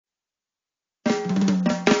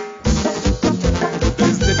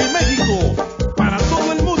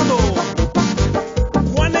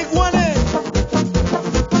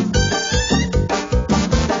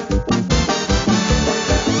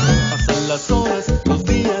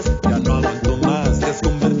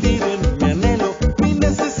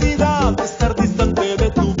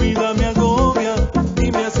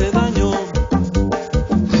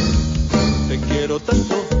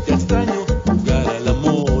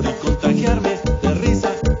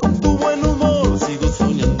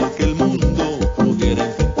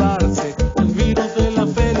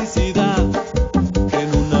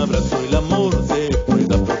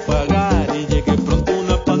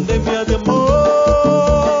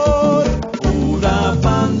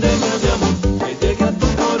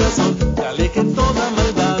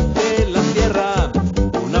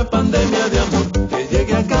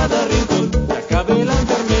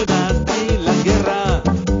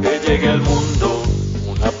llegue al mundo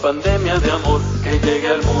una pandemia de amor, que llegue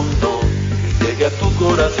al mundo, que llegue a tu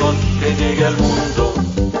corazón, que llegue al mundo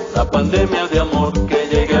una pandemia de amor, que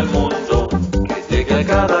llegue al mundo, que llegue a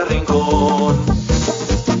cada rincón.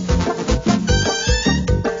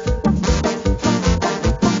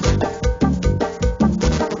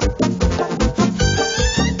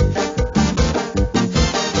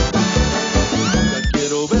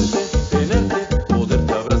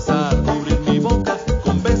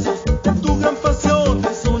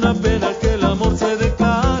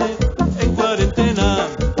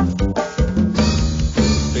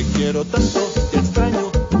 Quiero tanto y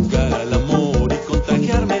extraño jugar al amor y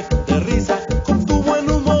contagiarme de risa con tu buen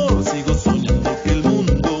humor. Sigo soñando que el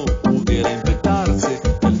mundo pudiera infectarse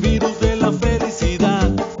del virus de la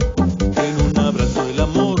felicidad, que en un abrazo el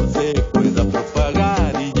amor se pueda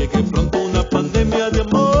propagar y llegue pronto una pandemia de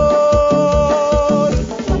amor.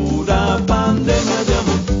 Una pandemia de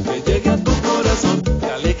amor que llegue a tu corazón, que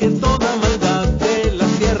aleje toda maldad de la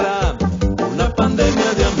tierra. Una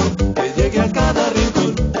pandemia de amor que llegue a cada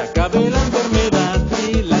rincón, acabe la enfermedad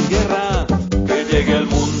y la guerra. Que llegue al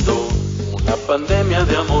mundo una pandemia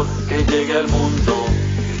de amor, que llegue al mundo,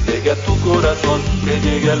 que llegue a tu corazón, que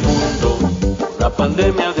llegue al mundo una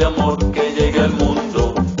pandemia de amor, que llegue al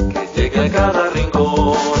mundo, que llegue a cada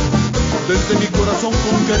rincón. Desde mi corazón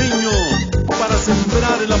con cariño, para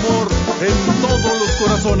sembrar el amor en todos los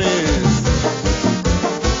corazones.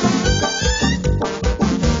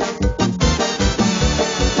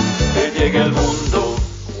 Que llegue al mundo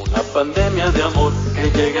una pandemia de amor, que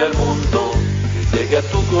llegue al mundo, que llegue a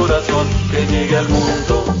tu corazón, que llegue al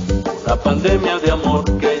mundo una pandemia de amor,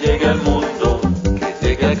 que llegue al mundo, que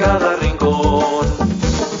llegue a cada rincón.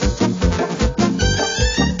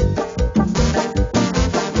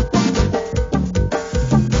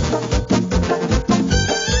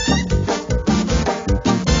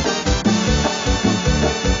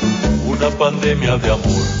 Una pandemia de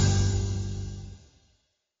amor.